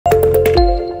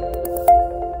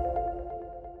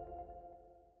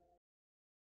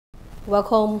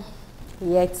Welcome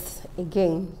yet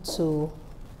again to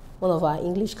one of our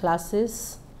English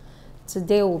classes.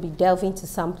 Today we'll be delving into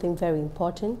something very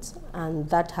important, and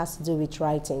that has to do with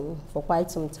writing. For quite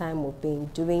some time we've been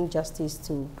doing justice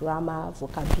to grammar,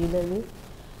 vocabulary,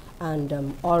 and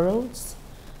orals.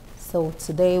 So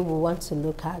today we want to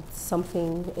look at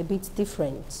something a bit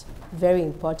different, very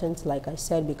important, like I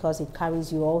said, because it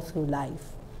carries you all through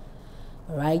life.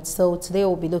 All right, so today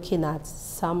we'll be looking at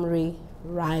summary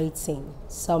writing,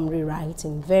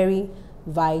 very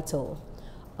vital.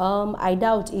 I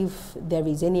doubt if there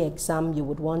is any exam you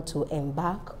would want to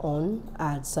embark on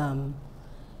as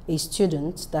a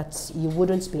student that you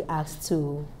wouldn't be asked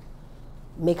to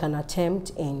make an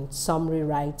attempt in summary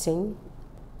writing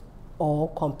or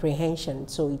comprehension.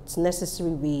 So it's necessary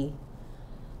we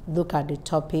look at the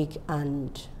topic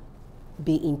and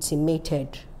be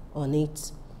intimated on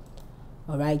it.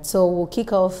 All right, so we'll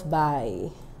kick off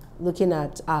by looking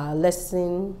at our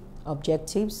lesson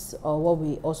objectives, or what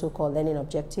we also call learning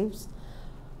objectives.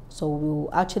 So we'll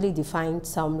actually define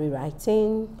summary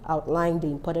writing, outline the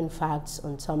important facts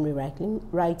on summary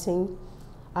writing,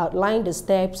 outline the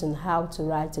steps on how to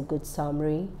write a good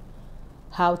summary,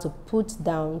 how to put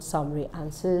down summary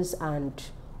answers,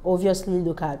 and obviously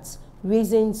look at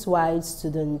reasons why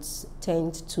students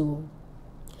tend to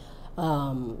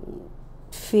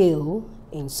fail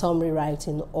in summary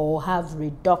writing or have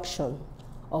reduction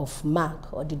of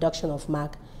mark or deduction of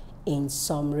mark in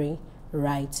summary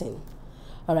writing.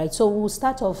 All right, so we'll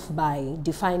start off by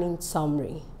defining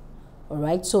summary. All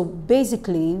right, so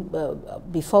basically,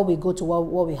 before we go to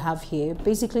what we have here,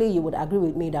 basically you would agree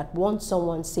with me that once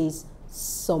someone says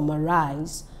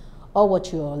summarize, or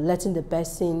what you're letting the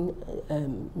person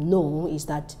know is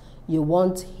that you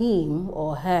want him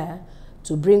or her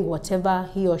to bring whatever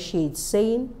he or she is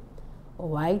saying, all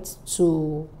right,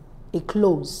 to a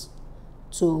close,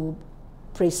 to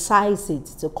precise it,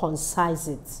 to concise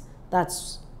it.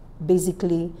 That's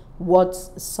basically what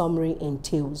summary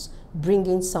entails,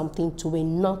 bringing something to a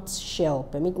nutshell.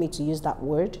 Permit me to use that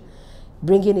word,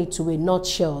 bringing it to a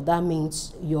nutshell. That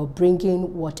means you're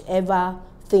bringing whatever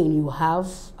thing you have,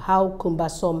 how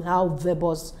cumbersome, how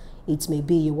verbose it may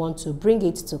be, you want to bring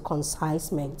it to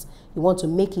concisement. You want to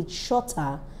make it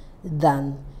shorter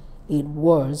than it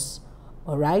was.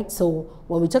 All right, so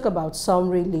when we talk about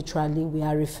summary, literally, we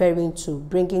are referring to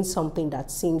bringing something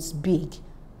that seems big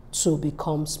to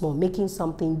become small, making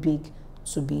something big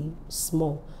to be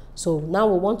small. So now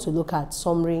we want to look at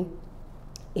summary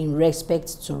in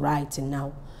respect to writing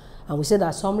now. And we say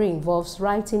that summary involves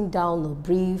writing down a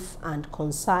brief and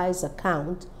concise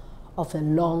account of a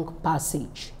long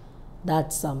passage.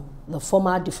 That's the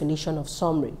formal definition of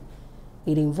summary.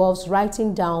 It involves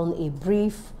writing down a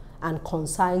brief and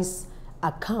concise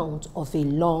account of a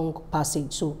long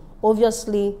passage. So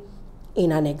obviously,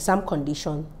 in an exam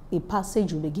condition, a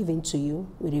passage will be given to you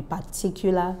with a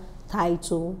particular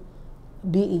title,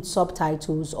 be it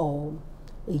subtitles or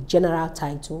a general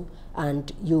title,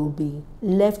 and you'll be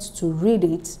left to read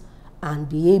it and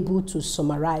be able to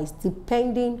summarize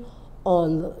depending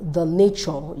on the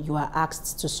nature you are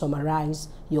asked to summarize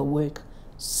your work.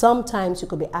 Sometimes you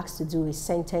could be asked to do a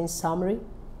sentence summary,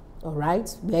 all right,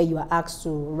 where you are asked to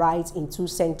write in 2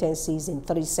 sentences, in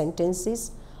 3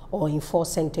 sentences, or in 4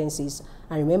 sentences.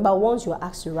 And remember, once you are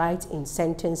asked to write in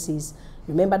sentences,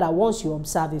 remember that once you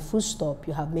observe a full stop,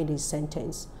 you have made a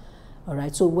sentence. All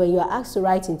right, so when you are asked to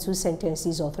write in 2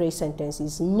 sentences or 3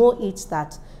 sentences, know it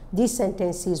that these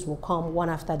sentences will come one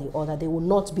after the other. They will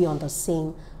not be on the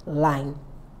same line.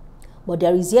 But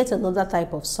there is yet another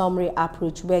type of summary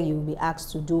approach where you will be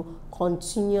asked to do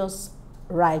continuous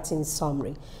writing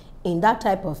summary. In that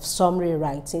type of summary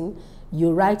writing,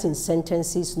 you write in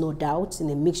sentences, no doubt, in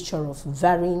a mixture of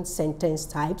varying sentence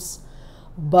types,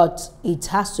 but it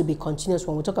has to be continuous.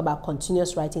 When we talk about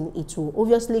continuous writing, it will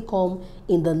obviously come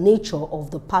in the nature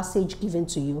of the passage given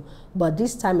to you, but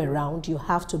this time around, you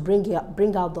have to bring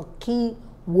out the key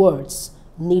words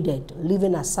needed,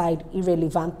 leaving aside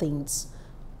irrelevant things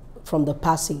from the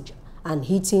passage and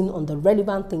hitting on the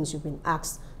relevant things you've been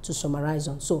asked to summarize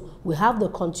on. So we have the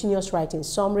continuous writing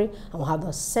summary and we have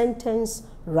the sentence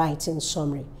writing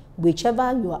summary.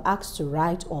 Whichever you are asked to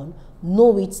write on,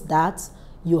 know it that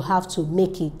you have to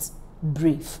make it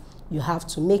brief. You have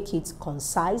to make it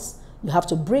concise. You have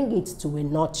to bring it to a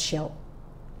nutshell.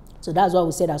 So that's why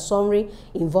we say that summary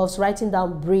involves writing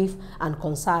down brief and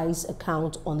concise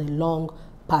account on a long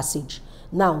passage.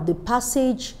 Now, the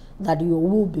passage that you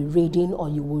will be reading or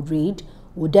you will read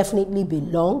will definitely be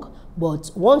long, but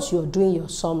once you're doing your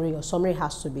summary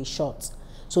has to be short.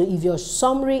 So if your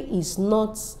summary is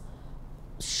not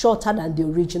shorter than the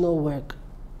original work,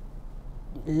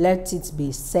 let it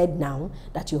be said now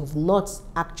that you have not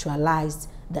actualized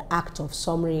the act of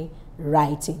summary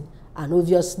writing, and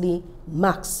obviously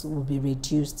marks will be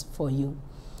reduced for you.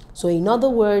 So in other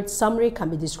words, summary can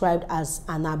be described as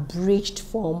an abridged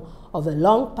form of a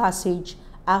long passage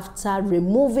after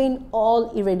removing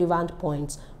all irrelevant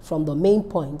points from the main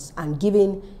points and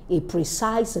giving a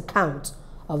precise account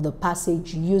of the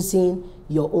passage using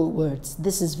your own words.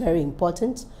 This is very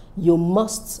important. You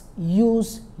must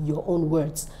use your own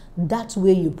words. That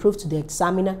way you prove to the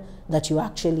examiner that you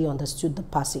actually understood the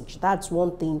passage. That's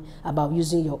one thing about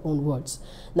using your own words.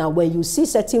 Now, when you see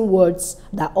certain words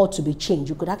that ought to be changed,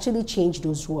 you could actually change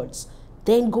those words.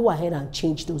 Then go ahead and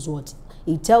change those words.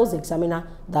 It tells the examiner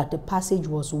that the passage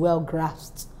was well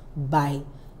grasped by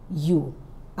you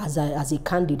as a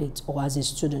candidate or as a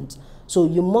student. So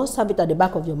you must have it at the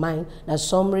back of your mind that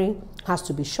summary has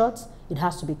to be short, it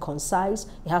has to be concise,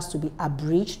 it has to be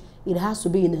abridged, it has to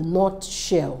be in a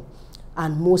nutshell,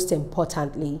 and most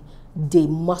importantly, they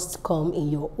must come in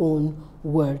your own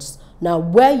words. Now,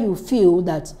 where you feel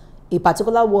that a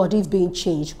particular word, if being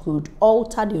changed, could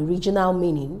alter the original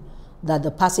meaning that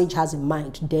the passage has in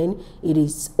mind, then it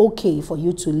is okay for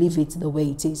you to leave it the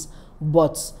way it is.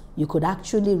 But you could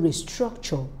actually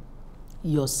restructure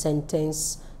your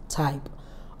sentence type.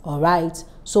 All right,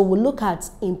 so we'll look at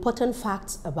important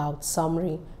facts about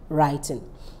summary writing.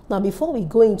 Now, before we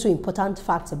go into important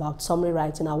facts about summary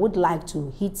writing, I would like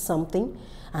to hit something,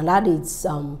 and that is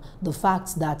the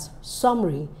fact that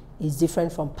summary is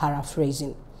different from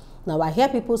paraphrasing. Now, I hear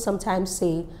people sometimes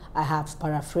say, I have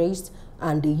paraphrased,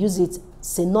 and they use it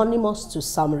synonymous to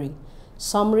summary.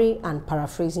 Summary and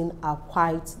paraphrasing are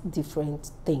quite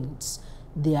different things.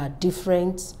 They are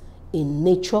different in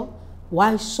nature.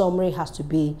 Why summary has to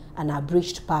be an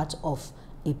abridged part of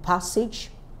a passage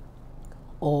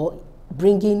or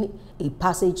bringing a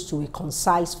passage to a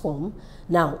concise form.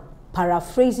 Now,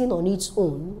 paraphrasing on its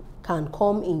own can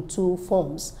come in two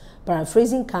forms.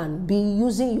 Paraphrasing can be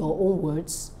using your own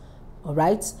words, all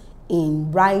right,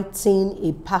 in writing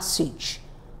a passage,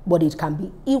 but it can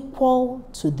be equal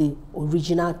to the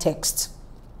original text.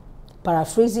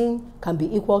 Paraphrasing can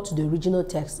be equal to the original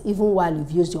text even while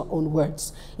you've used your own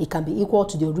words. It can be equal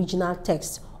to the original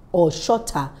text or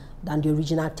shorter than the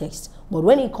original text. But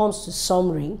when it comes to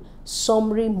summary,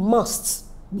 summary must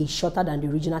be shorter than the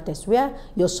original text. Where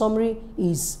your summary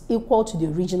is equal to the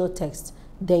original text,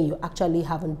 then you actually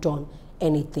haven't done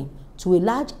anything. To a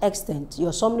large extent,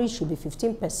 your summary should be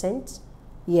 15%,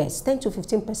 yes, 10 to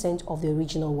 15% of the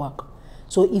original work.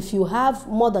 So if you have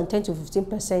more than 10 to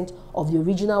 15% of the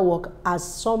original work as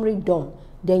summary done,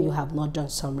 then you have not done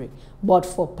summary. But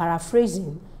for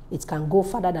paraphrasing, it can go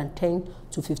further than 10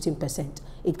 to 15%.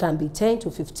 It can be 10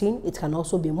 to 15, it can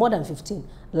also be more than 15.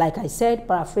 Like I said,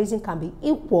 paraphrasing can be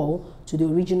equal to the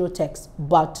original text,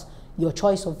 but your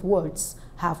choice of words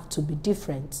have to be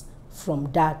different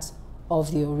from that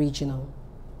of the original.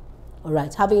 All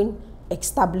right, having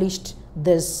established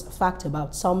this fact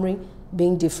about summary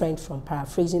being different from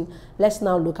paraphrasing, let's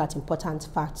now look at important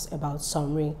facts about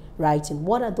summary writing.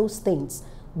 What are those things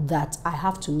that I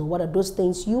have to know? What are those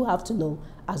things you have to know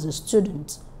as a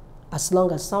student as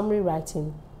long as summary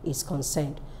writing is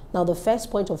concerned? Now, the first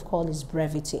point of call is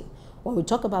brevity. When we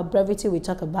talk about brevity, we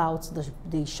talk about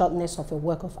the shortness of a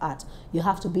work of art. You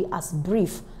have to be as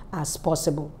brief as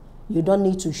possible. You don't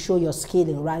need to show your skill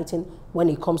in writing when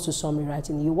it comes to summary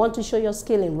writing. You want to show your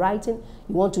skill in writing,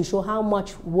 you want to show how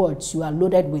much words you are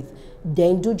loaded with,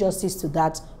 then do justice to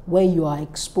that when you are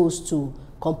exposed to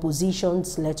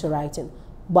compositions, letter writing.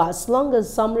 But as long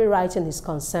as summary writing is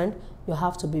concerned, you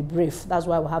have to be brief. That's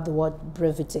why we have the word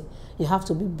brevity. You have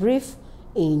to be brief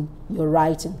in your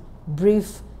writing,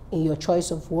 brief in your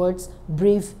choice of words,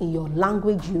 brief in your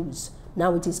language use.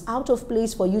 Now, it is out of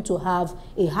place for you to have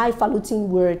a highfalutin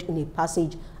word in a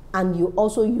passage and you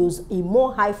also use a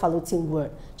more highfalutin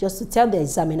word just to tell the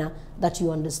examiner that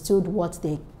you understood what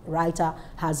the writer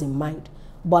has in mind.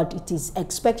 But it is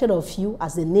expected of you,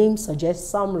 as the name suggests,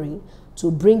 summary, to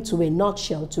bring to a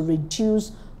nutshell, to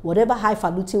reduce whatever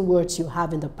highfalutin words you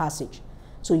have in the passage.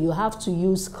 So you have to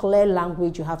use clear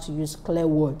language, you have to use clear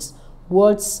words,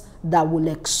 words that will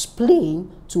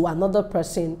explain to another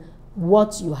person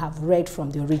what you have read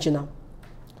from the original.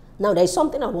 Now, there is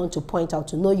something I want to point out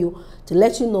to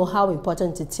let you know how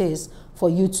important it is for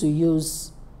you to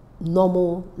use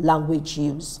normal language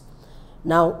use.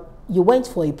 Now, you went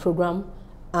for a program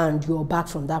and you're back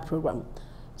from that program.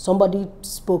 Somebody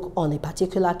spoke on a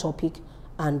particular topic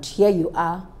and here you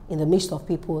are in the midst of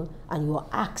people and you are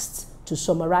asked to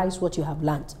summarize what you have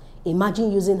learned.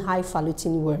 Imagine using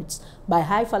highfalutin words. By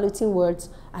highfalutin words,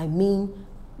 I mean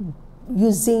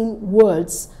using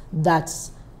words that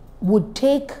would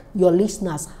take your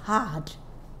listeners hard.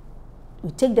 It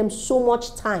would take them so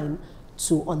much time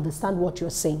to understand what you're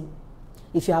saying.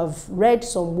 If you have read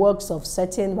some works of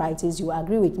certain writers, you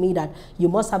agree with me that you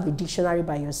must have a dictionary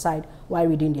by your side while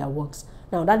reading their works.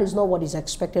 Now, that is not what is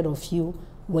expected of you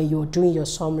when you're doing your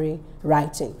summary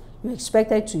writing. You're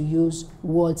expected to use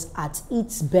words at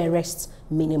its barest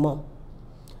minimum.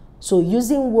 So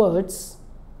using words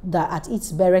that at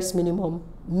its barest minimum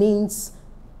means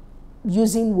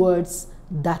using words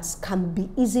that can be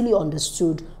easily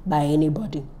understood by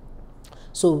anybody.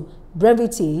 So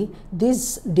brevity,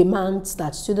 this demands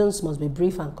that students must be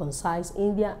brief and concise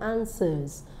in their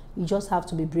answers. You just have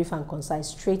to be brief and concise,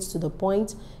 straight to the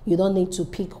point. You don't need to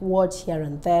pick words here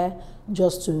and there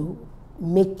just to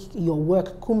make your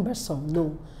work cumbersome.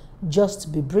 No,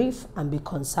 just be brief and be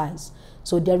concise.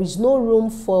 So there is no room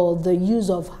for the use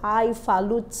of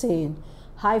highfalutin.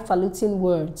 Highfalutin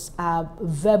words are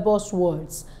verbose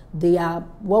words. They are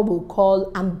what we'll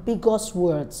call ambiguous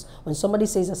words. When somebody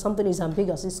says that something is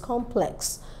ambiguous, it's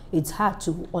complex. It's hard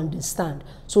to understand.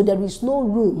 So there is no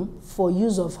room for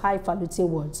use of highfalutin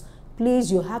words.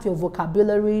 Please, you have your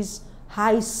vocabularies,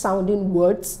 high-sounding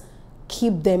words,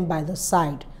 keep them by the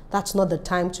side. That's not the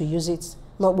time to use it,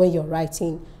 not when you're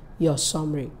writing your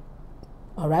summary.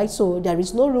 All right, so there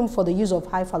is no room for the use of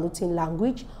highfalutin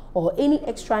language or any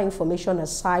extra information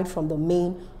aside from the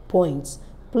main points.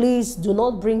 Please do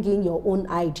not bring in your own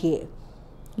idea.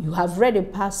 You have read a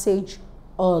passage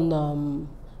on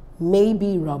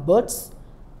maybe robots,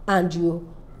 and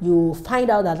you find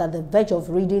out that at the verge of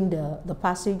reading the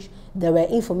passage, there were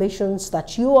informations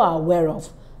that you are aware of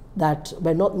that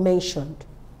were not mentioned.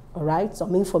 All right,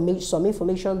 some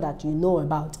information that you know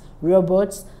about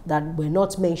robots that were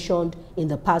not mentioned in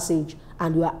the passage,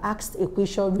 and you are asked a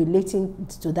question relating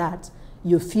to that.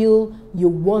 You feel you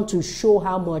want to show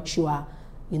how much you are,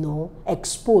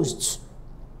 exposed,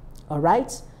 all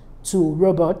right, to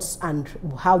robots and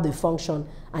how they function,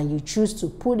 and you choose to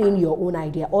put in your own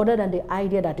idea other than the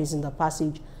idea that is in the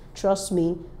passage. Trust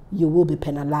me, you will be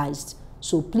penalized.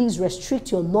 So please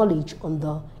restrict your knowledge on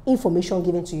the information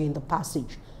given to you in the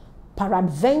passage.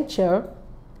 Peradventure,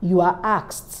 you are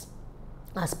asked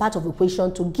as part of the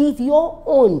question to give your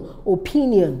own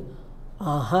opinion.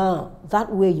 That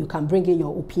way you can bring in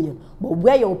your opinion. But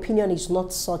where your opinion is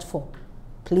not sought for,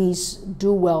 please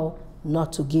do well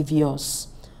not to give yours.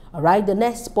 All right, the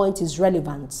next point is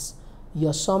relevance.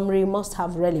 Your summary must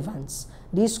have relevance.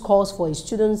 This calls for a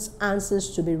student's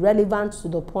answers to be relevant to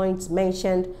the points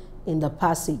mentioned in the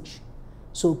passage.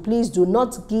 So please you're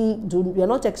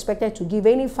not expected to give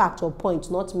any fact or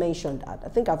point not mentioned. I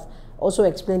think I've also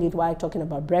explained it while talking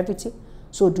about brevity.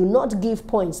 So do not give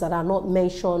points that are not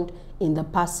mentioned in the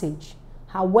passage.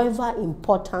 However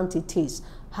important it is,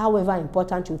 however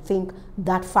important you think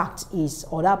that fact is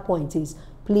or that point is,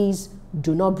 please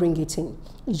do not bring it in.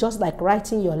 It's just like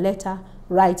writing your letter,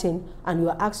 and you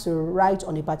are asked to write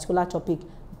on a particular topic.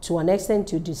 To an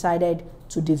extent, you decided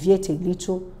to deviate a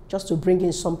little just to bring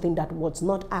in something that was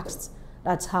not asked.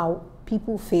 That's how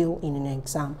people fail in an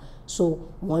exam.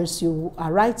 So once you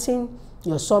are writing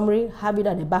your summary, have it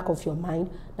at the back of your mind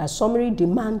that summary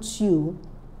demands you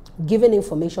given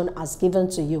information as given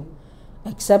to you,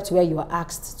 except where you are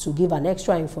asked to give an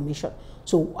extra information.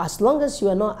 So as long as you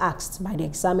are not asked by the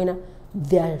examiner,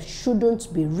 there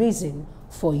shouldn't be reason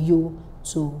for you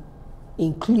to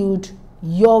include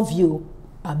your view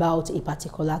about a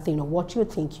particular thing or what you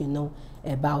think you know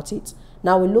about it.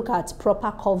 Now we look at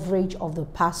proper coverage of the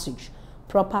passage.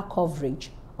 Proper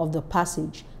coverage of the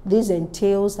passage. This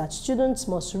entails that students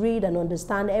must read and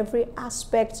understand every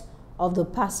aspect of the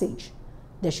passage.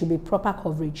 There should be proper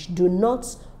coverage. Do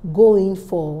not go in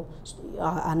for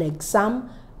an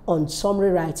exam on summary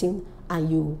writing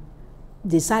and you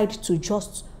decide to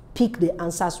just pick the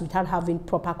answers without having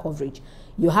proper coverage.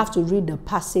 You have to read the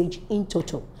passage in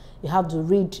total. You have to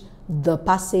read the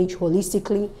passage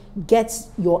holistically, get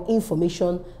your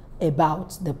information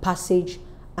about the passage,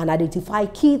 and identify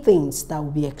key things that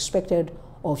will be expected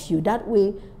of you. That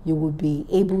way, you will be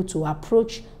able to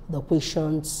approach the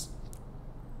questions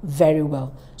very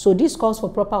well. So this calls for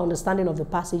proper understanding of the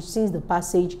passage, since the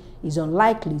passage is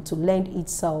unlikely to lend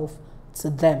itself to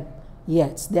them.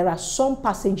 Yet, there are some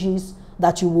passages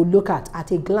that you will look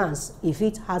at a glance if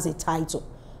it has a title.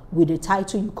 With a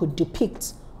title, you could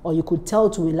depict or you could tell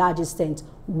to a large extent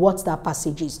what that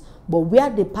passage is. But where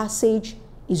the passage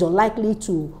is unlikely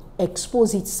to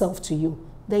expose itself to you,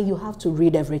 then you have to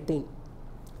read everything.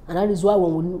 And that is why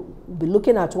when we'll be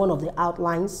looking at one of the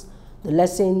outlines, the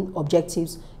lesson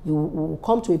objectives, you will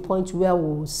come to a point where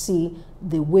we will see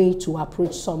the way to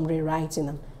approach summary writing.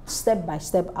 And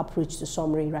step-by-step approach to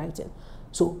summary writing.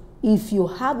 So if you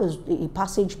have a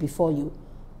passage before you,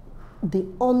 the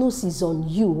onus is on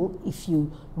you. If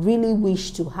you really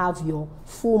wish to have your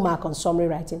full mark on summary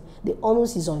writing, the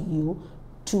onus is on you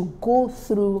to go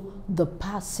through the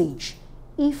passage,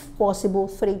 if possible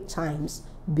 3 times,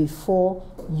 before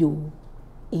you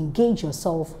engage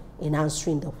yourself in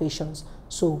answering the questions.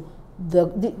 So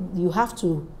you have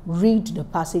to read the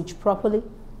passage properly,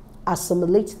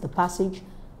 assimilate the passage,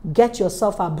 get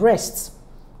yourself abreast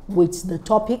with the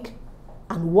topic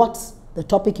and what the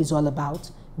topic is all about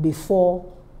before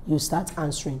you start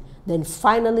answering. Then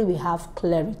finally, we have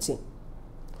clarity.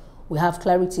 We have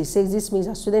clarity. It says this means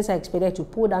that students are expected to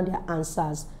put down their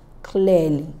answers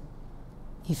clearly.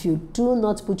 If you do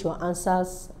not put your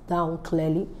answers down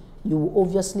clearly, you will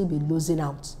obviously be losing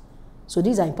out. So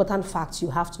these are important facts you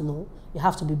have to know. You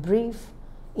have to be brief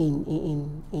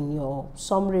in your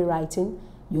summary writing.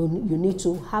 You need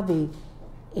to have a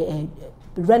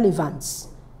relevance.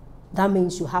 That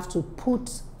means you have to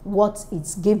put what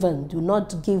it's given. Do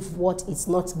not give what it's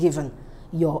not given.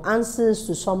 Your answers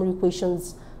to summary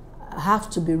questions have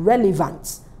to be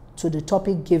relevant to the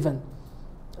topic given.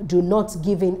 Do not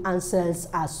give in answers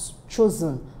as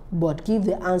chosen, but give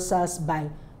the answers by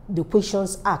the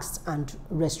questions asked, and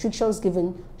restrictions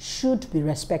given should be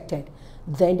respected.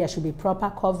 Then there should be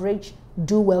proper coverage.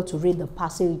 Do well to read the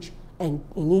passage and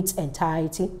in its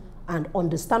entirety and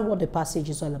understand what the passage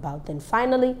is all about. Then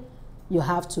finally, you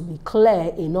have to be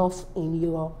clear enough in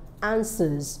your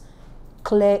answers,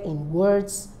 clear in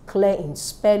words, clear in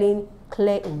spelling,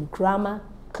 clear in grammar,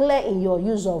 clear in your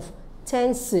use of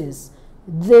tenses.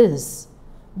 This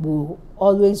will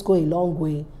always go a long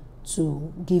way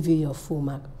to give you your full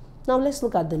mark. Now let's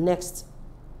look at the next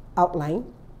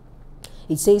outline.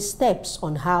 It says steps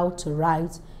on how to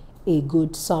write a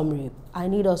good summary. I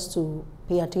need us to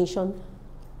pay attention.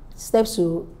 Steps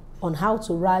on how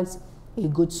to write a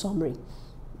good summary.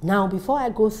 Now, before I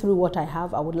go through what I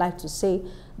have, I would like to say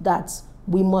that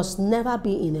we must never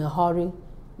be in a hurry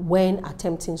when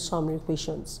attempting summary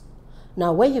questions.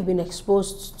 Now, when you've been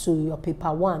exposed to your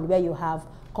paper 1, where you have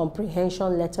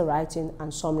comprehension, letter writing,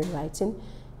 and summary writing,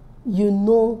 you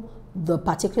know the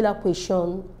particular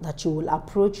question that you will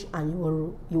approach, and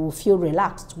you will feel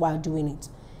relaxed while doing it.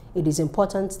 It is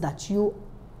important that you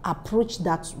approach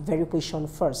that very question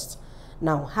first.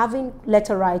 Now, having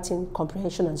letter writing,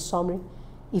 comprehension, and summary,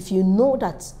 if you know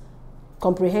that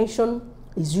comprehension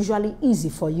is usually easy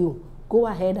for you, go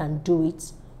ahead and do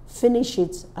it. Finish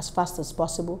it as fast as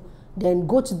possible. Then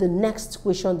go to the next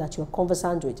question that you're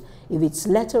conversant with. If it's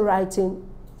letter writing,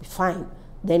 fine.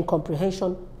 Then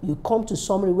comprehension, you come to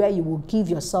summary, where you will give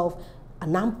yourself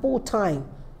an ample time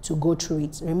to go through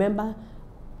it. Remember,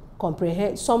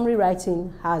 summary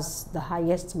writing has the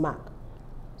highest mark.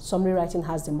 Summary writing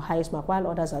has the highest mark, while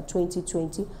others are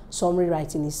 20. Summary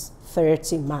writing is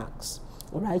 30 marks.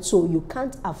 All right, so you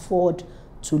can't afford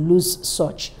to lose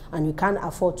such, and you can't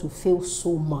afford to fail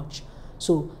so much.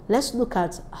 So let's look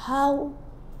at how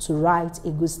to write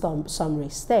a good summary,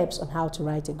 steps on how to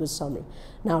write a good summary.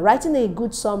 Now, writing a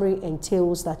good summary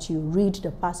entails that you read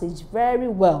the passage very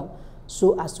well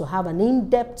so as to have an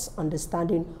in-depth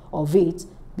understanding of it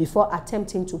before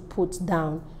attempting to put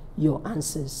down your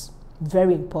answers.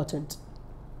 Very important.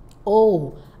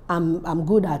 Oh, I'm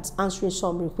good at answering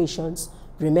summary questions.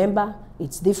 Remember,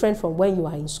 it's different from when you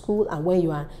are in school and when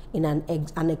you are in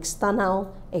an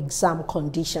external exam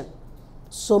condition.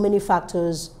 So many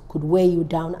factors could weigh you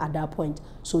down at that point.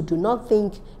 So do not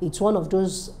think it's one of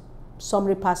those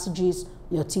summary passages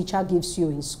your teacher gives you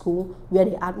in school where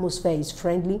the atmosphere is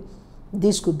friendly.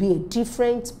 This could be a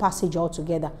different passage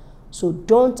altogether. So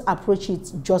don't approach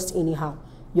it just anyhow.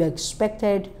 You're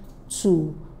expected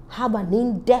to have an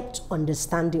in-depth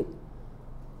understanding.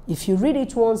 If you read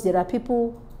it once, there are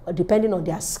people, depending on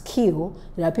their skill,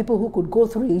 there are people who could go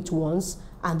through it once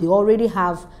and they already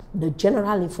have the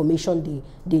general information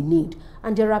they need.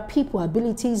 And there are people,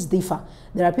 abilities differ.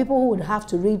 There are people who would have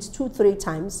to read 2-3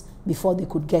 times before they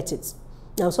could get it.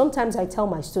 Now, sometimes I tell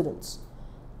my students,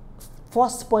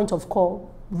 first point of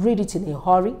call, read it in a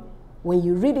hurry. When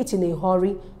you read it in a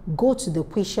hurry, go to the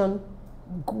question,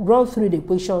 run through the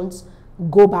questions,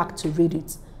 go back to read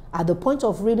it. At the point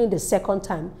of reading the second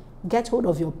time, get hold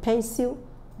of your pencil,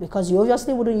 because you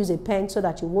obviously wouldn't use a pen so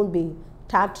that you won't be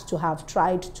tagged to have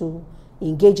tried to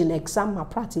engage in exam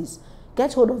malpractice.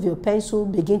 Get hold of your pencil,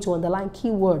 begin to underline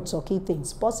keywords or key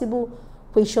things. Possible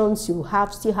questions you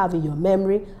still have in your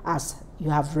memory as you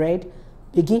have read,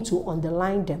 begin to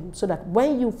underline them so that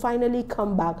when you finally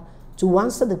come back to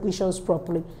answer the questions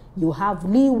properly, you have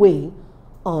leeway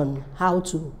on how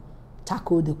to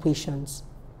tackle the questions.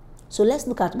 So let's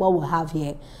look at what we have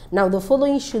here. Now, the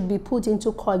following should be put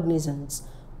into cognizance.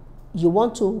 You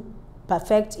want to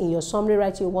perfect in your summary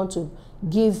writing, you want to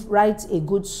write a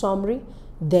good summary,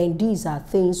 then these are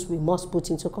things we must put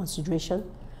into consideration.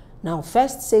 Now,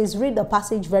 first says, read the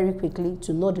passage very quickly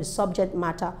to know the subject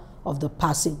matter of the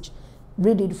passage.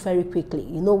 Read it very quickly.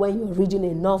 You know, when you're reading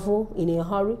a novel in a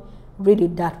hurry, read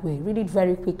it that way. Read it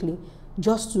very quickly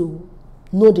just to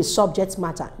know the subject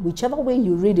matter. Whichever way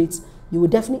you read it, you will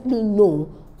definitely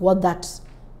know what that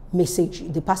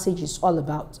message, the passage is all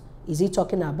about. Is it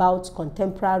talking about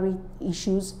contemporary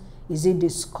issues? Is it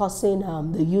discussing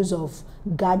the use of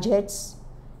gadgets?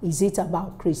 Is it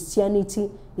about Christianity?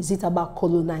 Is it about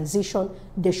colonization?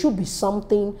 There should be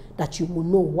something that you will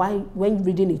know why, when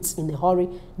reading it in a hurry,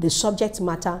 the subject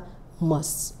matter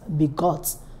must be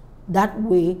got. That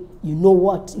way, you know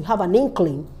what, you have an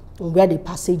inkling on where the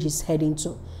passage is heading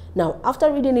to. Now, after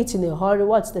reading it in a hurry,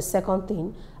 what's the second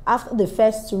thing? After the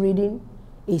first reading,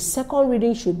 a second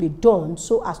reading should be done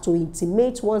so as to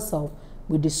intimate oneself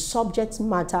with the subject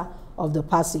matter of the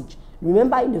passage.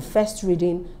 Remember, in the first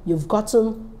reading, you've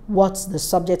gotten what the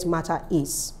subject matter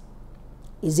is.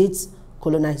 Is it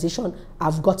colonization?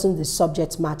 I've gotten the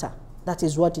subject matter. That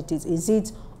is what it is. Is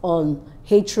it on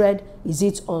hatred? Is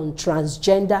it on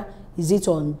transgender? Is it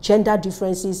on gender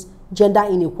differences, gender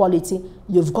inequality?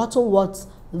 You've gotten what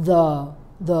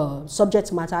the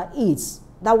subject matter is.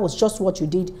 That was just what you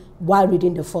did while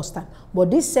reading the first time.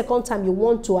 But this second time, you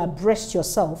want to abreast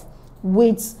yourself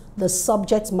with the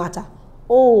subject matter.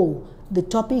 Oh, the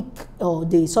topic or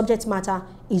the subject matter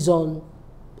is on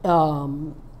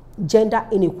gender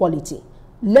inequality.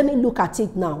 Let me look at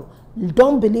it now.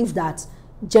 Don't believe that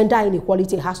gender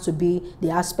inequality has to be the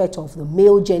aspect of the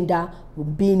male gender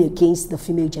being against the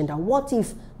female gender. What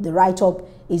if the write-up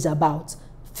is about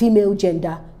female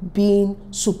gender being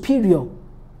superior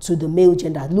to the male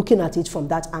gender, looking at it from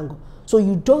that angle? So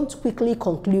you don't quickly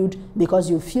conclude because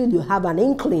you feel you have an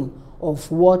inkling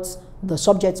of what the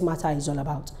subject matter is all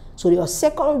about. So your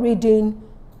second reading,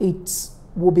 it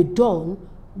will be done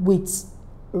with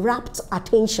rapt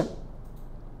attention,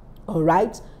 all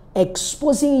right?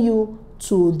 Exposing you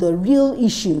to the real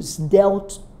issues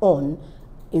dealt on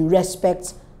in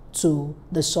respect to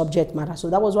the subject matter. So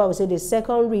that was why I would say the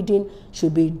second reading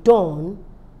should be done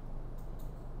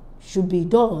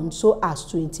so as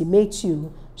to intimate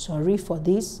you, sorry for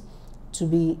this,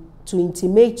 to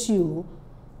intimate you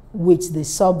with the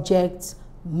subject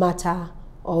matter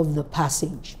of the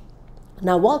passage.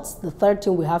 Now, what's the third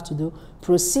thing we have to do?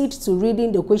 Proceed to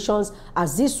reading the questions,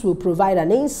 as this will provide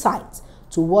an insight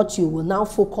to what you will now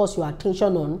focus your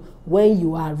attention on when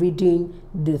you are reading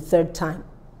the third time.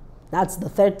 That's the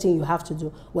third thing you have to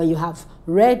do. When you have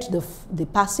read the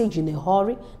passage in a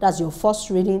hurry, that's your first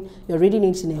reading, you're reading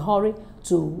it in a hurry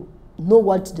to know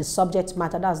what the subject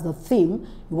matter, that's the theme,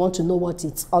 you want to know what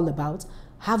it's all about.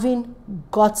 Having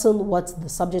gotten what the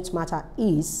subject matter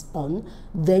is on,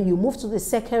 then you move to the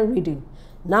second reading.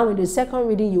 Now in the second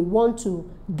reading, you want to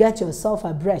get yourself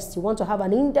abreast. You want to have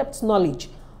an in-depth knowledge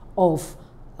of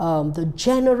the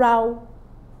general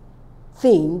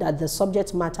thing that the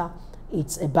subject matter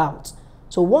it's about.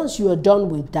 So once you are done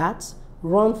with that,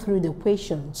 run through the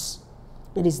questions.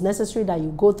 It is necessary that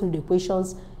you go through the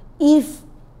questions. If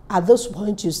at this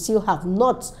point you still have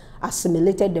not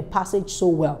assimilated the passage so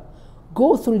well,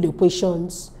 go through the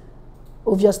questions.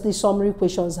 Obviously, summary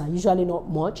questions are usually not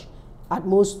much. At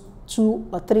most 2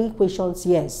 or 3 questions,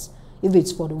 yes. If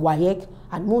it's for the WAEC,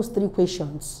 at most 3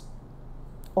 questions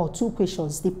or 2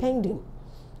 questions, depending.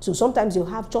 So sometimes you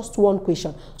have just 1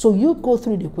 question. So you go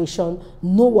through the question,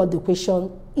 know what the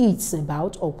question is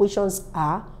about or questions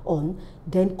are on,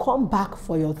 then come back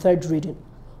for your third reading.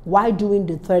 While doing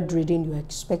the third reading, you're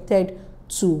expected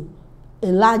to, a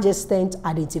large extent,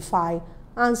 identify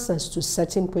answers to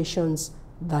certain questions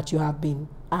that you have been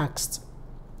asked.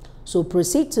 So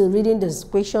proceed to reading these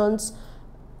questions,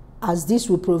 as this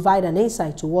will provide an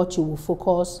insight to what you will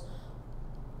focus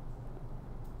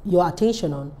your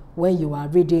attention on when you are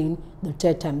reading the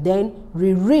third time. Then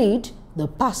reread the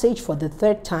passage for the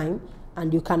third time,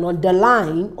 and you can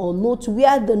underline or note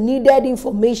where the needed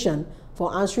information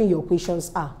for answering your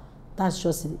questions are. That's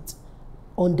just it.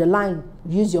 Underline.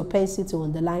 Use your pencil to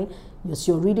underline. As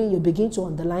you're reading, you begin to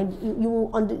underline. You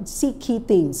will see key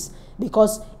things,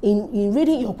 because in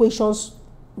reading your questions,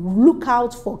 look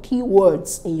out for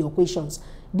keywords in your questions.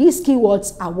 These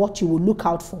keywords are what you will look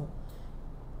out for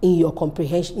in your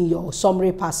comprehension, in your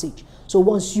summary passage. So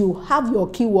once you have your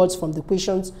keywords from the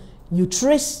questions, you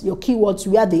trace your keywords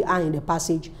where they are in the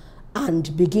passage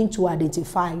and begin to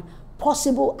identify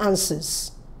possible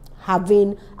answers,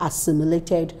 having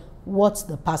assimilated what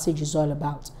the passage is all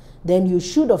about. Then you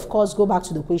should, of course, go back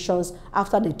to the questions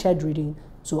after the third reading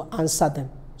to answer them.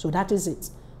 So that is it.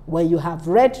 When you have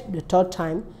read the third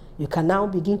time, you can now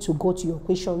begin to go to your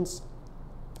questions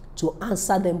to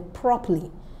answer them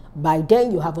properly. By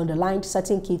then, you have underlined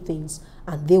certain key things,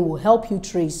 and they will help you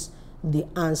trace the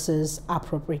answers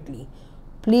appropriately.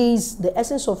 Please, the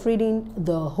essence of reading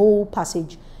the whole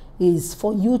passage is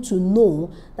for you to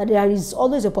know that there is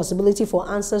always a possibility for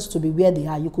answers to be where they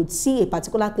are. You could see a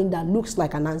particular thing that looks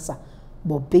like an answer,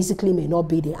 but basically may not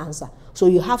be the answer. So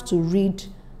you have to read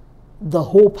the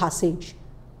whole passage.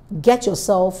 Get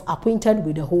yourself acquainted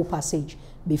with the whole passage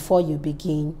before you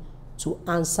begin to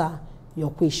answer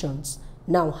your questions.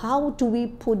 Now, how do we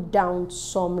put down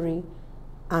summary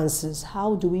answers?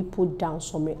 How do we put down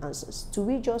summary answers? Do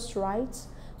we just write?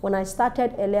 When I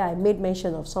started earlier, I made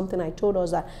mention of something. I told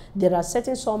us that there are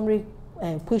certain summary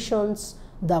questions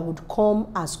that would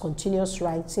come as continuous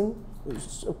writing.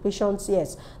 Questions,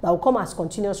 yes, that will come as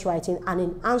continuous writing, and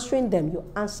in answering them, you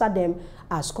answer them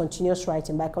as continuous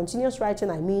writing. By continuous writing,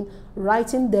 I mean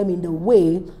writing them in the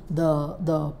way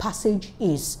the passage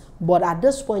is. But at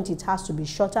this point, it has to be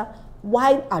shorter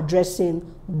while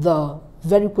addressing the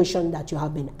very question that you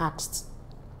have been asked.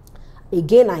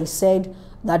 Again, I said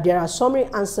that there are summary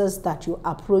answers that you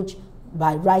approach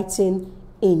by writing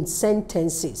in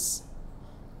sentences.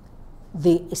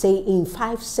 They say in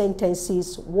 5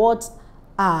 sentences, what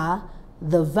are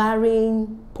the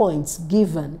varying points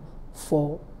given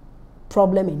for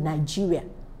problem in Nigeria?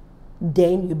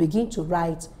 Then you begin to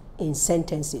write in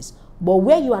sentences. But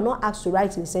where you are not asked to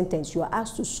write in a sentence, you are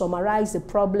asked to summarize the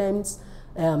problems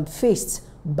faced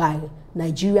by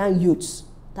Nigerian youths.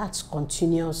 That's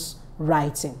continuous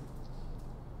writing.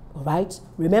 All right.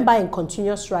 Remember, in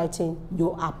continuous writing,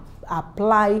 you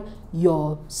apply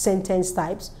your sentence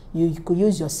types. You could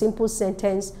use your simple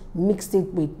sentence, mix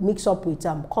up with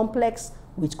complex,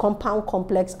 with compound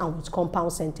complex, and with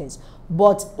compound sentence.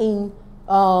 But in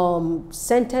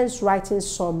sentence writing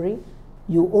summary,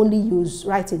 you only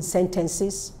write in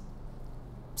sentences,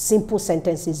 simple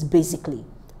sentences basically,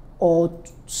 or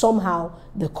somehow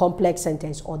the complex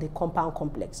sentence or the compound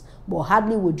complex. But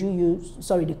hardly would you use,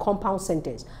 the compound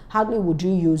sentence, hardly would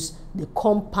you use the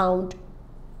compound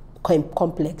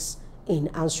complex in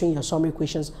answering your summary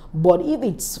questions. But if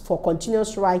it's for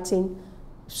continuous writing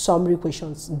summary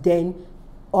questions, then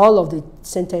all of the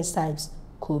sentence types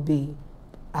could be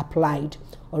applied.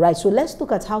 All right, so let's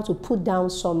look at how to put down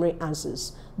summary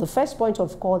answers. The first point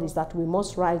of call is that we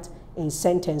must write in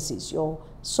sentences. Your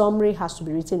summary has to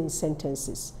be written in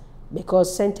sentences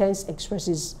because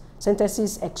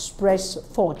sentences express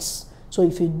thoughts. So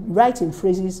if you write in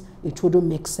phrases, it wouldn't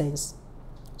make sense.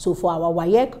 So for our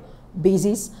WAEC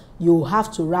basis, you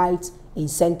have to write in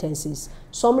sentences.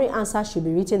 Summary answers should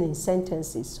be written in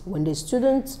sentences. When the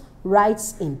student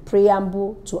writes in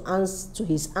preamble to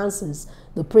his answers,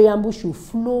 the preamble should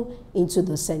flow into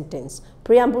the sentence.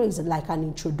 Preamble is like an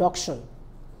introduction.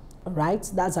 All right,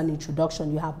 that's an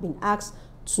introduction. You have been asked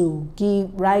to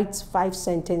write 5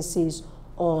 sentences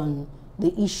on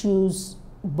the issues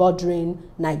bothering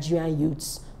Nigerian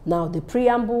youths. Now, the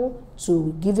preamble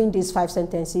to giving these 5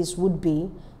 sentences would be: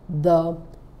 the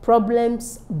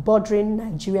problems bothering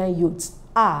Nigerian youths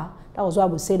are. That was why I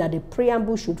would say that the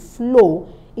preamble should flow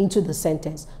into the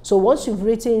sentence. So once you've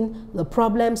written the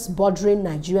problems bothering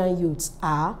Nigerian youths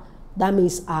are, that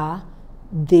means lack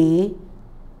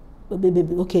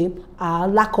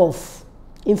of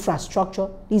infrastructure.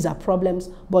 These are problems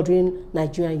bothering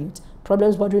Nigerian youth.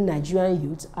 Problems bothering Nigerian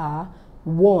youth are: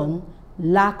 1,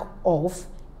 lack of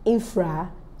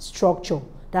infrastructure.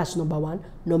 That's number 1.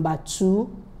 Number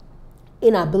 2,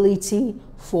 inability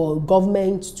for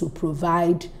government to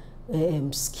provide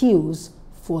skills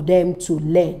for them to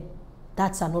learn.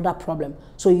 That's another problem.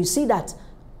 So you see that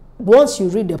once you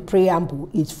read the preamble,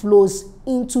 it flows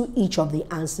into each of the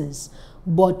answers.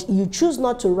 But you choose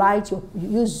not to write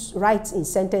in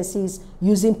sentences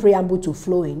using preamble to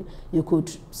flow in. You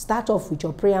could start off with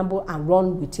your preamble and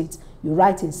run with it. You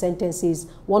write in sentences: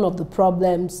 one of the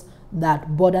problems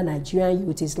that bother Nigerian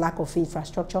youth is lack of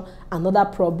infrastructure. Another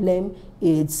problem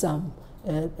is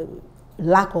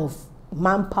lack of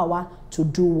manpower to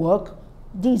do work.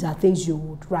 These are things you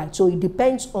would write. So it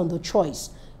depends on the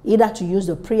choice, either to use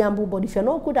the preamble. But if you're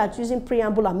not good at using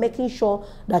preamble and making sure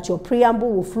that your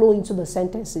preamble will flow into the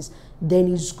sentences,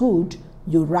 then it's good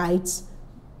you write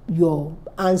your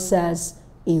answers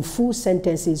in full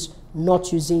sentences,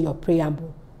 not using your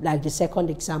preamble, like the second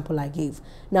example I gave.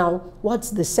 Now,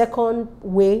 what's the second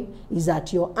way is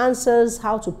that your answers,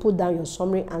 how to put down your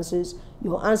summary answers,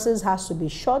 your answers has to be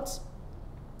short,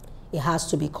 it has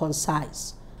to be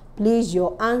concise. Please,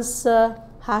 your answer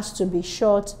has to be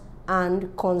short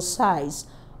and concise.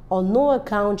 On no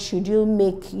account should you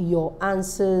make your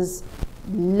answers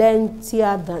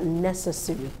lengthier than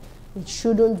necessary. It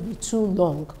shouldn't be too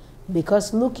long,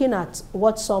 because looking at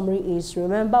what summary is,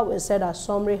 remember we said that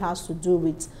summary has to do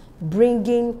with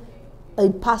bringing a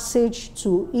passage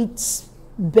to its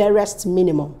barest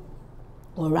minimum.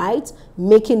 All right,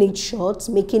 making it short,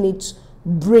 making it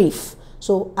brief.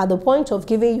 So at the point of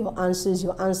giving your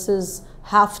answers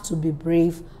have to be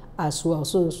brief as well.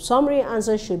 So summary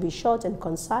answers should be short and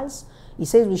concise. He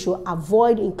says we should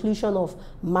avoid inclusion of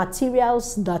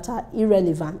materials that are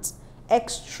irrelevant.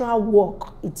 Extra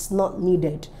work, it's not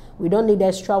needed. We don't need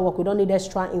extra work. We don't need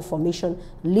extra information.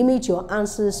 Limit your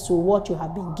answers to what you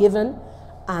have been given,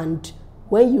 and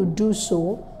when you do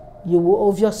so, you will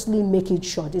obviously make it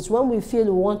short. It's when we feel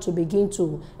we want to begin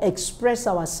to express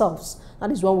ourselves,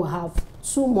 that is when we have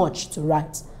too much to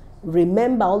write.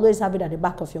 Remember, always have it at the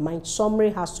back of your mind. Summary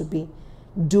has to be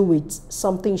do with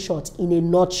something short, in a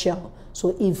nutshell.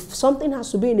 So if something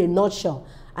has to be in a nutshell,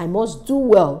 I must do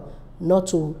well not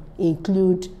to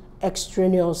include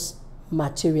extraneous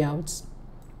materials.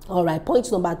 All right,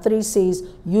 point number 3 says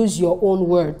use your own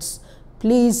words.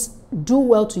 Please do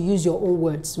well to use your own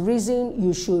words. Reason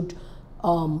you should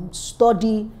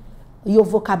study your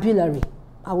vocabulary.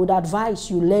 I would advise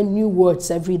you learn new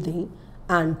words every day,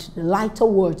 and lighter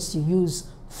words you use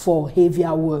for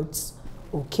heavier words.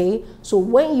 Okay, so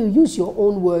when you use your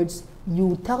own words,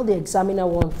 you tell the examiner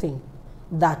one thing,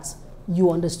 that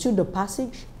you understood the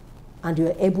passage and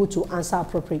you're able to answer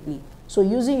appropriately. So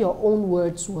using your own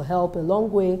words will help a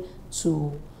long way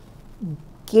to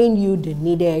gain you the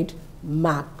needed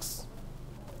marks.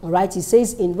 All right, it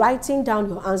says in writing down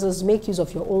your answers, make use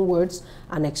of your own words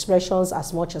and expressions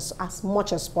as much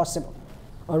as possible.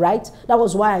 All right, that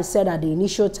was why I said at the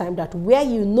initial time that where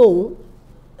you know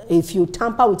if you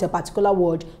tamper with a particular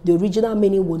word, the original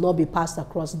meaning will not be passed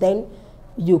across, then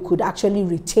you could actually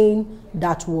retain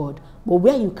that word. But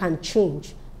where you can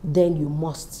change, then you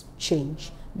must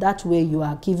change. That way you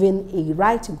are giving a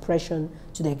right impression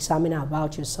to the examiner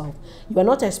about yourself. You are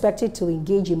not expected to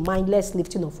engage in mindless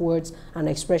lifting of words and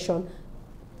expression,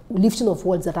 lifting of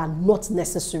words that are not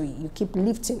necessary. You keep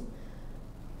lifting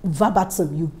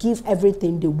verbatim. You give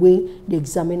everything the way the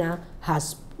examiner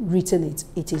has written it.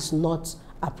 It is not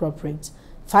appropriate.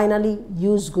 Finally,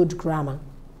 use good grammar.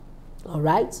 All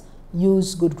right?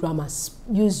 Use good grammar.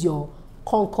 Use your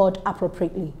concord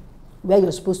appropriately. Where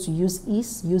you're supposed to use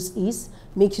is.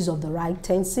 Make use of the right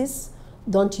tenses.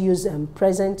 Don't use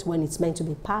present when it's meant to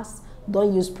be past.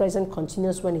 Don't use present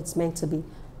continuous when it's meant to be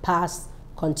past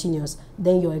continuous.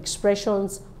 Then your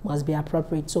expressions must be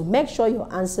appropriate. So make sure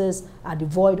your answers are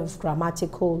devoid of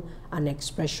grammatical and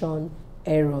expression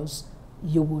errors.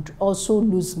 You would also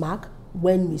lose mark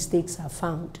when mistakes are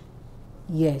found.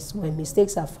 Yes, when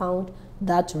mistakes are found,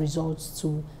 that results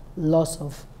to loss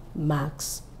of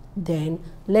marks. Then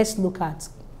let's look at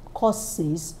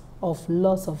causes of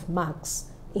loss of marks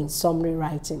in summary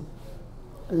writing.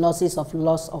 Loss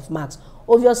of marks.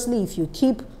 Obviously, if you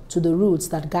keep to the rules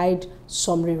that guide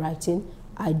summary writing,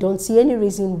 I don't see any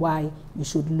reason why you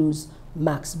should lose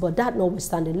marks. But that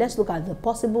notwithstanding, let's look at the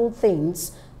possible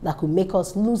things that could make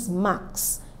us lose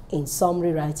marks in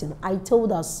summary writing. I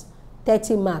told us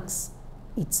 30 marks,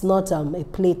 it's not a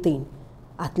plaything.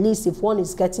 At least if one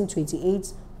is getting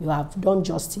 28, you have done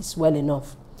justice well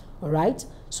enough. All right,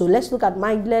 so let's look at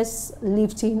mindless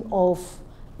lifting of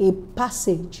a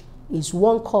passage is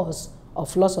one cause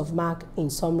of loss of mark in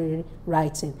summary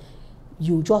writing.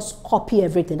 You just copy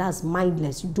everything. That's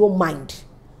mindless. You don't mind.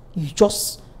 You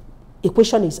just, a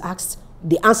question is asked,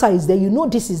 the answer is there. You know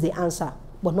this is the answer,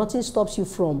 but nothing stops you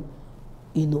from,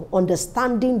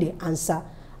 understanding the answer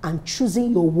and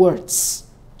choosing your words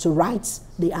to write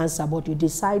the answer, but you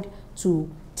decide to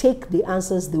take the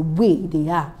answers the way they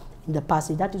are in the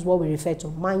passage. That is what we refer to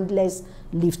mindless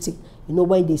lifting.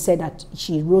 When they said that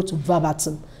she wrote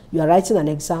verbatim, you are writing an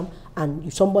exam and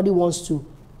if somebody wants to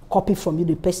copy from you,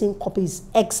 the person copies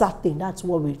exact thing. That's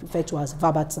what we refer to as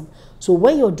verbatim. So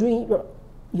when you're doing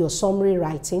your summary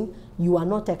writing, you are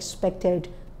not expected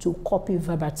to copy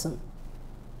verbatim.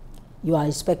 You are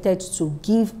expected to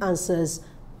give answers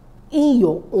in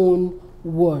your own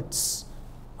words.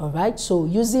 All right, so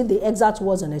using the exact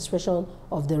words and expression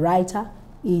of the writer,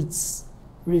 it's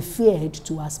referred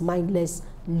to as mindless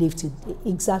lifting. The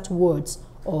exact words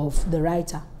of the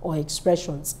writer or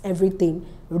expressions, everything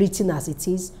written as it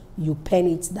is, you pen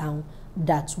it down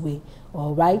that way.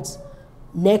 All right,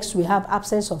 next we have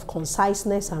absence of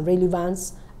conciseness and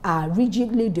relevance are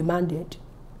rigidly demanded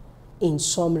in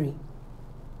summary.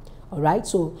 All right,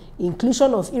 so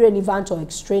inclusion of irrelevant or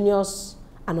extraneous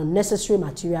and unnecessary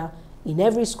material in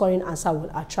every scoring answer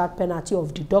will attract penalty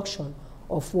of deduction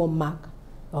of 1 mark.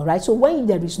 All right, so when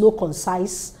there is no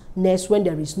conciseness, when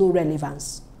there is no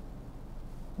relevance,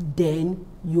 then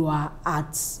you are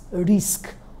at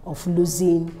risk of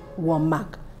losing 1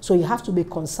 mark. So you have to be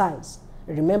concise.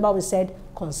 Remember we said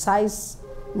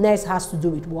conciseness has to do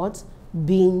with what?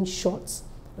 Being short.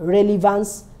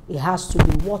 Relevance, it has to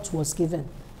be what was given.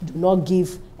 Do not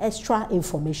give extra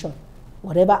information.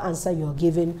 Whatever answer you're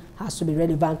giving has to be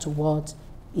relevant to what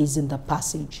is in the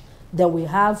passage. Then we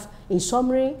have, in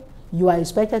summary, you are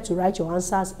expected to write your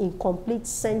answers in complete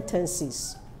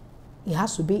sentences. It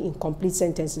has to be in complete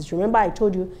sentences. Remember I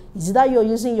told you, is either you're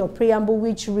using your preamble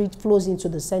which flows into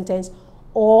the sentence,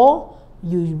 or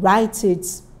you write it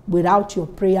without your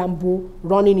preamble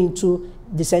running into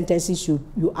the sentences.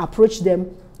 You approach them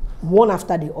one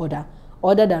after the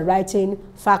other than writing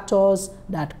factors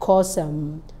that cause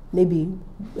maybe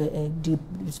the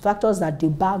factors that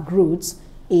debar growth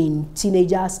in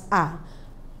teenagers are.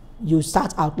 You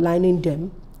start outlining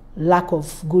them: lack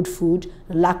of good food,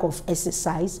 lack of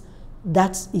exercise.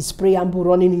 That is preamble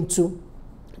running into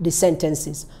the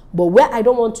sentences. But where I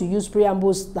don't want to use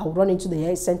preambles that will run into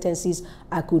the sentences,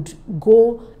 I could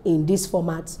go in this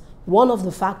format. One of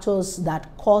the factors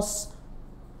that cause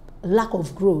lack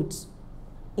of growth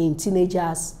in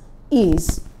teenagers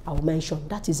is, I'll mention,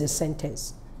 that is a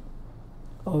sentence.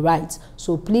 All right,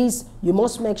 so please, you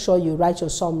must make sure you write your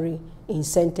summary in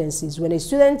sentences. When a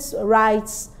student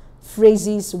writes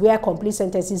phrases where complete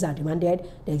sentences are demanded,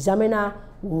 the examiner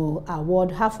will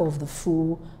award half of the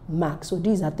full mark. So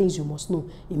these are things you must know.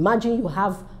 Imagine you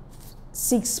have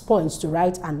 6 points to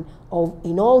write, and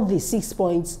in all the 6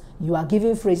 points, you are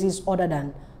giving phrases other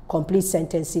than complete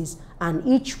sentences, and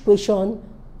each question,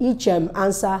 each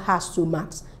answer has 2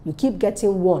 marks. You keep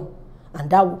getting 1, and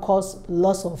that will cause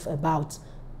loss of about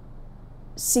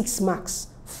 6 marks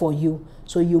for you.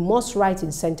 So you must write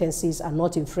in sentences and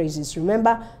not in phrases.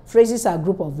 Remember, phrases are a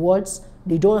group of words.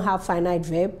 They don't have finite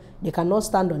verb. They cannot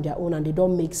stand on their own, and they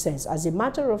don't make sense. As a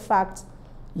matter of fact,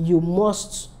 you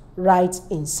must write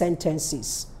in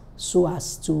sentences so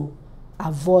as to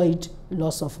avoid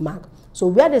loss of mark. So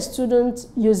where the student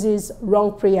uses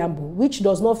wrong preamble, which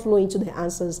does not flow into the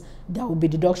answers, there will be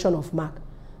deduction of mark.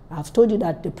 I've told you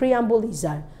that the preamble is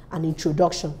an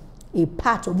introduction, a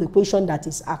part of the question that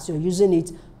is asked. You're using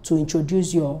it to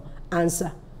introduce your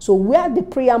answer. So where the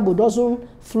preamble doesn't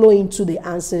flow into the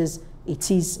answers, it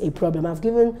is a problem. I've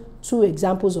given 2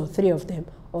 examples or 3 of them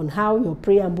on how your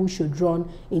preamble should run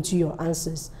into your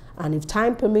answers. And if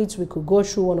time permits, we could go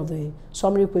through one of the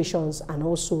summary questions and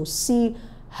also see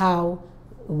how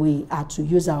we are to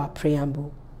use our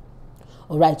preamble.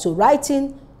 All right, so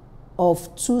writing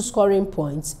of 2 scoring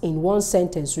points in 1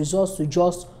 sentence results to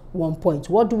just 1 point.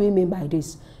 What do we mean by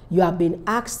this? You have been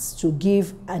asked to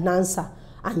give an answer,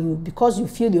 and because you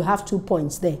feel you have 2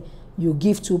 points there, you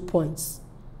give 2 points.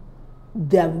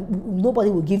 Nobody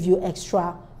will give you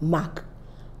extra mark.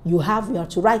 You have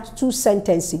to write 2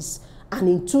 sentences, and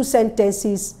in 2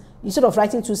 sentences, instead of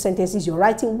writing 2 sentences, you're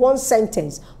writing 1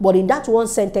 sentence, but in that 1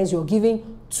 sentence, you're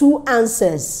giving 2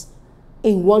 answers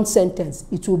in 1 sentence.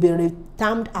 It will be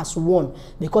termed as 1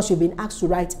 because you've been asked to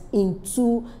write in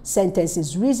 2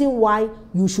 sentences. Reason why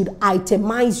you should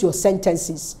itemize your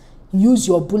sentences. Use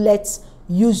your bullets,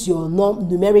 use your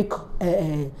numeric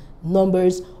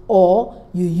numbers, or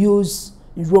you use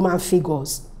Roman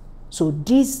figures. So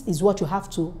this is what you have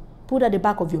to put at the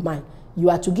back of your mind. You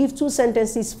are to give 2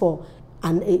 sentences for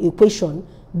an equation.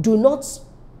 Do not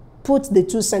put the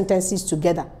 2 sentences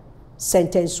together.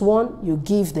 Sentence 1, you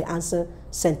give the answer.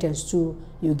 Sentence 2,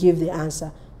 you give the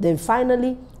answer. Then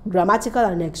finally, grammatical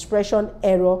and expression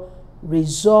error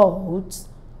results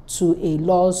to a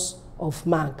loss of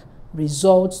mark.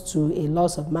 Results to a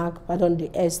loss of mark. Pardon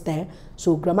the S there.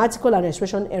 So grammatical and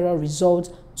expression error results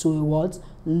to a what?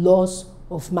 Loss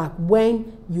of mark.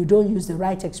 When you don't use the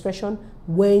right expression,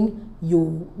 when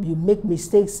you make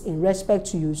mistakes in respect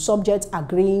to your subject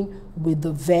agreeing with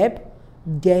the verb,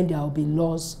 then there will be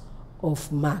loss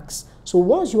of marks. So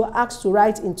once you are asked to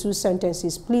write in 2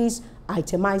 sentences, please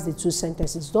itemize the 2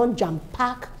 sentences. Don't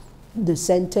jam-pack the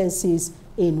sentences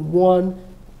in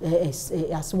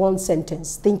as 1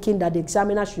 sentence, thinking that the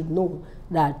examiner should know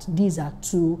that these are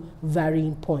 2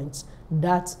 varying points.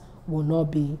 That will not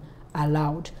be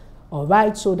allowed. All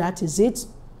right, so that is it.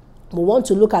 We want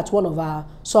to look at one of our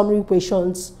summary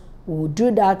questions. We'll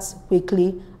do that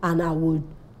quickly, and I will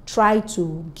try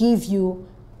to give you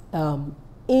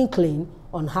inkling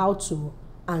on how to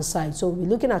answer it. So we're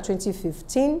looking at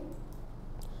 2015.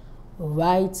 All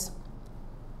right.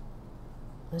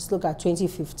 Let's look at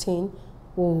 2015.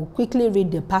 We'll quickly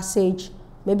read the passage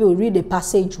maybe we read the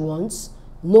passage once,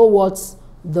 know what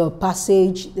the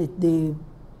passage, the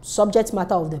subject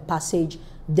matter of the passage,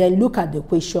 then look at the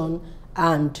question,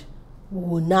 and we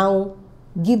will now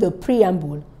give a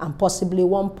preamble and possibly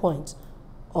one point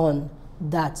on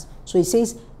that. So it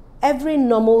says, every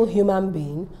normal human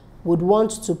being would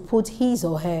want to put his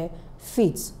or her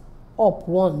feet up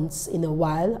once in a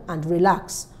while and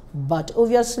relax. But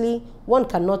obviously, one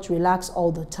cannot relax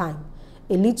all the time.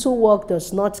 A little work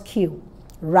does not kill.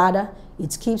 Rather,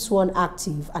 it keeps one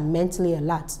active and mentally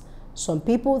alert. Some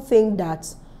people think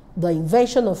that the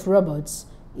invention of robots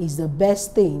is the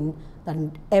best thing that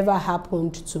ever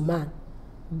happened to man.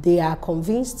 They are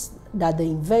convinced that the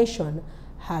invention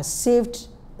has saved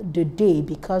the day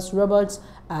because robots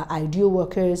are ideal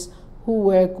workers who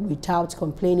work without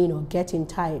complaining or getting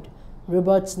tired.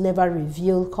 Robots never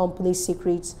reveal company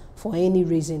secrets for any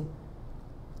reason: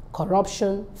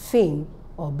 corruption, fame,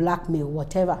 or blackmail,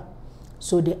 whatever.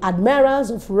 So the admirers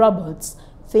of robots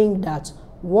think that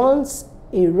once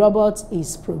a robot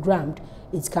is programmed,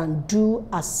 it can do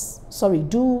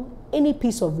any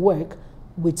piece of work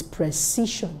with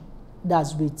precision,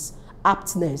 that's with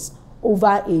aptness,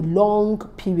 over a long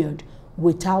period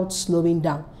without slowing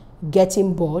down,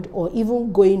 getting bored, or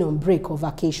even going on break or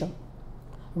vacation.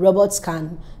 Robots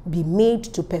can be made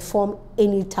to perform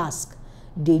any task.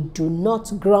 They do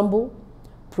not grumble,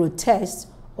 protest,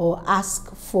 or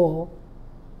ask for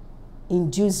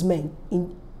inducement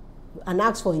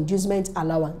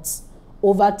allowance,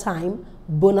 overtime,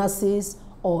 bonuses,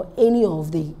 or any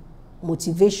of the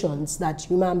motivations that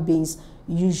human beings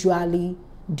usually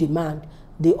demand.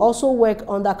 They also work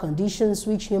under conditions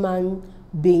which human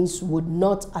beings would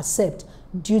not accept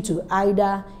due to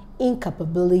either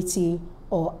incapability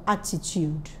or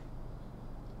attitude.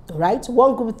 Right?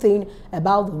 One good thing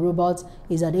about the robot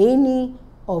is that any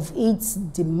of its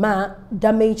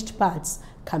damaged parts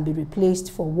can be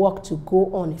replaced for work to go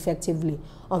on effectively.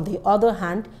 On the other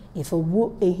hand, if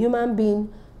a human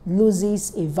being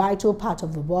loses a vital part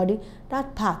of the body,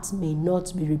 that part may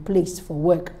not be replaced for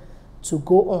work to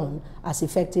go on as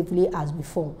effectively as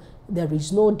before. There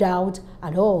is no doubt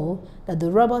at all that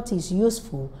the robot is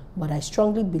useful, but I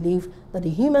strongly believe that the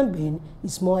human being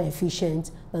is more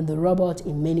efficient than the robot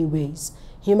in many ways.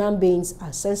 Human beings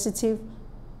are sensitive,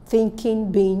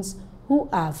 thinking beings who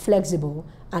are flexible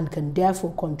and can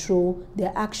therefore control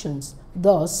their actions.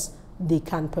 Thus, they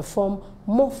can perform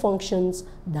more functions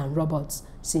than robots.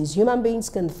 Since human beings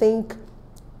can think,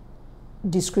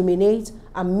 discriminate,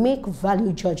 and make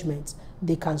value judgments,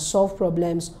 they can solve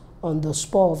problems on the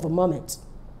spur of the moment.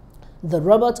 The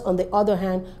robot, on the other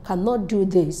hand, cannot do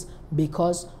this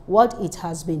because what it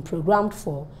has been programmed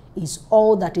for is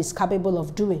all that is capable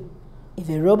of doing. If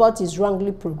a robot is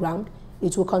wrongly programmed,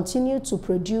 it will continue to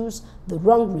produce the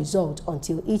wrong result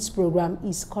until its program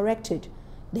is corrected.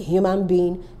 The human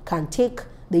being can take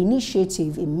the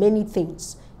initiative in many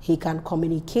things. He can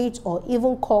communicate or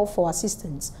even call for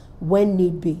assistance when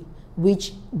need be,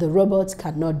 which the robot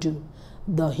cannot do.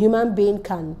 The human being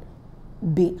can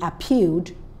be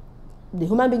appealed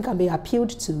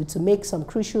to make some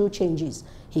crucial changes.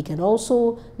 He can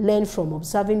also learn from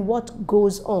observing what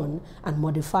goes on and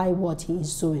modify what he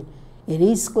is doing. It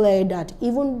is clear that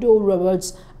even though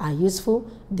robots are useful,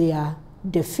 they are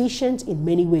deficient in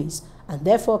many ways and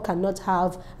therefore cannot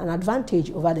have an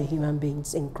advantage over the human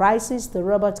beings. In crisis, the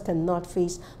robot cannot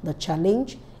face the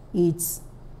challenge. It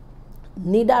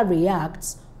neither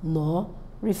reacts nor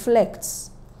reflects.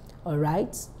 All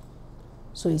right?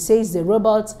 So he says the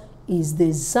robot is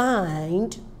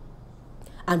designed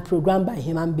and programmed by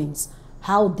human beings.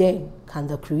 How then can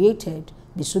the created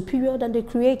be superior than the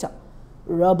creator?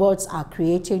 Robots are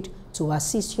created to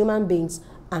assist human beings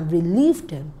and relieve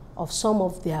them of some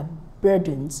of their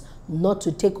burdens, not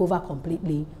to take over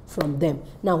completely from them.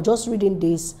 Now, just reading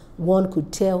this, one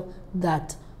could tell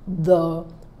that the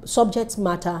subject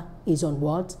matter is on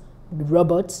what? The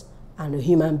robots and the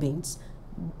human beings.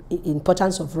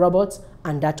 Importance of robots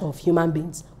and that of human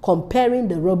beings. Comparing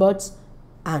the robots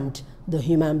and the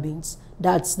human beings.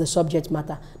 That's the subject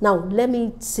matter. Now, let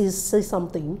me say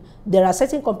something. There are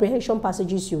certain comprehension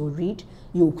passages you will read.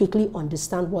 You will quickly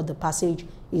understand what the passage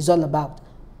is all about.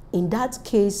 In that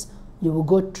case, you will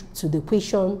go to the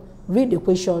question, read the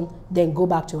question, then go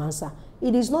back to answer.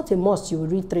 It is not a must you will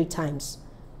read 3 times,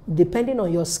 depending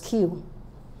on your skill.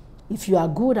 If you are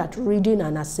good at reading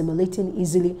and assimilating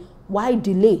easily, why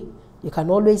delay? You can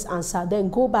always answer,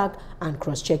 then go back and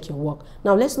cross-check your work.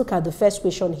 Now, let's look at the first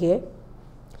question here.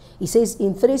 It says,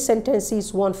 in 3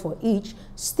 sentences, 1 for each,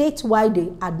 state why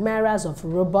the admirers of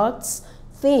robots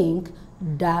think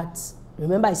that,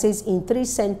 remember it says in 3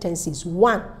 sentences,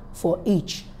 1 for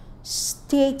each.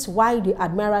 State why the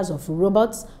admirers of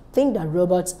robots think that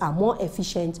robots are more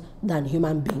efficient than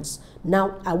human beings.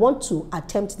 Now, I want to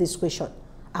attempt this question.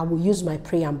 I will use my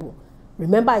preamble.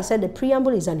 Remember, I said the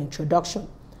preamble is an introduction,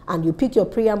 and you pick your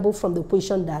preamble from the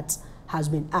question that has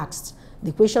been asked.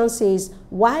 The question says,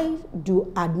 why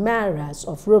do admirers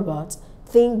of robots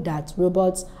think that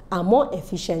robots are more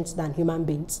efficient than human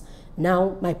beings?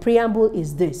 Now, my preamble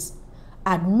is this.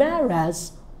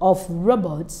 Admirers of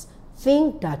robots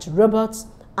think that robots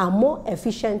are more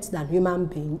efficient than human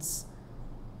beings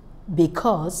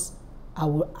because I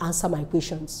will answer my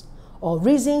questions. Or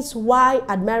reasons why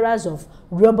admirers of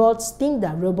robots think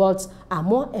that robots are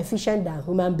more efficient than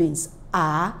human beings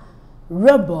are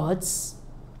robots.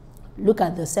 Look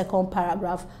at the second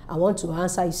paragraph. I want to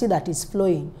answer. You see that it's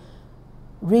flowing.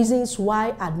 Reasons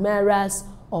why admirers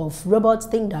of robots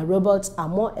think that robots are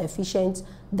more efficient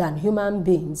than human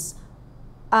beings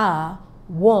are: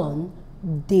 one,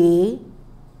 they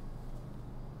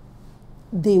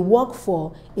work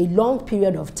for a long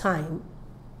period of time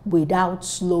without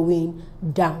slowing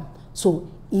down.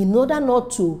 So in order not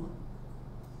to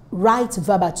write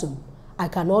verbatim, I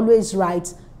can always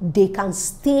write they can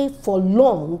stay for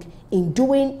long in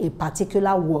doing a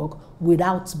particular work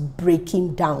without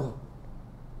breaking down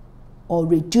or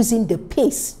reducing the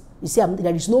pace. You see,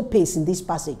 there is no pace in this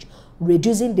passage.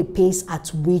 Reducing the pace at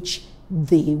which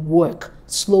they work.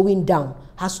 Slowing down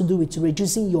has to do with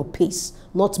reducing your pace,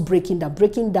 not breaking down.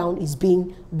 Breaking down is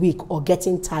being weak or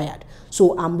getting tired.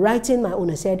 So I'm writing my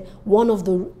own. I said one of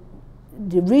the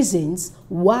reasons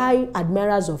why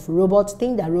admirers of robots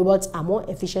think that robots are more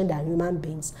efficient than human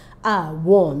beings are: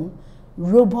 one,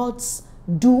 robots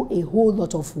do a whole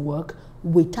lot of work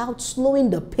without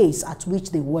slowing the pace at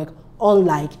which they work,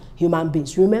 unlike human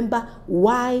beings. Remember,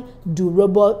 why do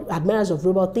admirers of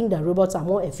robots think that robots are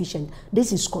more efficient?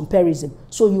 This is comparison.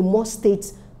 So you must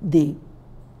state the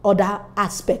other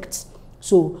aspects.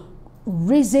 So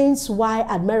reasons why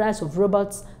admirers of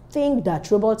robots think that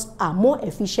robots are more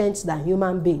efficient than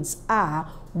human beings are: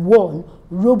 one,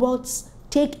 robots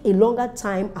take a longer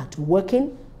time at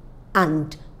working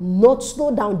and not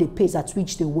slow down the pace at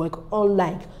which they work,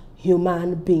 unlike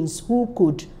human beings who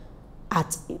could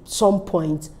at some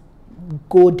point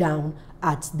go down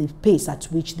at the pace at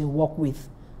which they work with.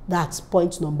 That's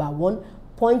point number one.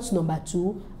 Point number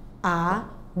two are: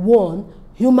 one,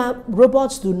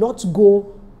 robots do not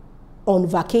go on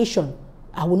vacation.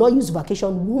 I will not use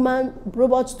vacation.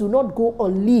 Robots do not go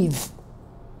on leave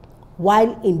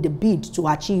while in the bid to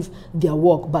achieve their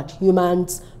work, but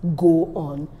humans go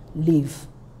on leave.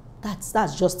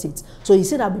 That's just it. So you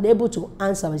see that I've been able to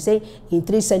answer. I say in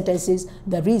 3 sentences,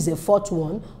 there is a fourth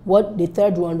one. The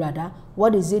third one rather.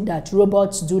 What is it that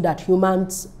robots do that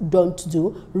humans don't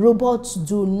do? Robots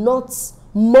do not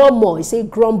murmur. I say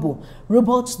grumble.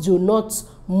 Robots do not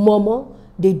murmur.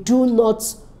 They do not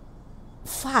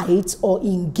fight or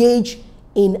engage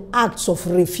in acts of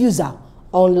refusal,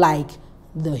 unlike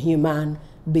the human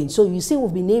being. So you see,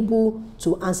 we've been able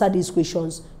to answer these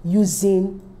questions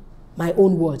using my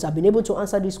own words. I've been able to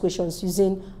answer these questions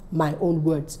using my own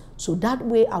words. So that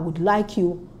way, I would like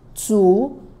you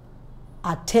to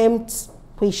attempt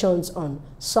questions on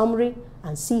summary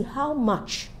and see how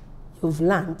much you've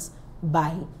learned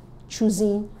by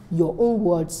choosing your own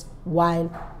words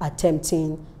while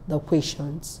attempting the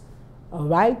questions. All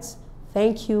right?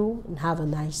 Thank you and have a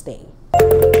nice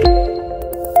day.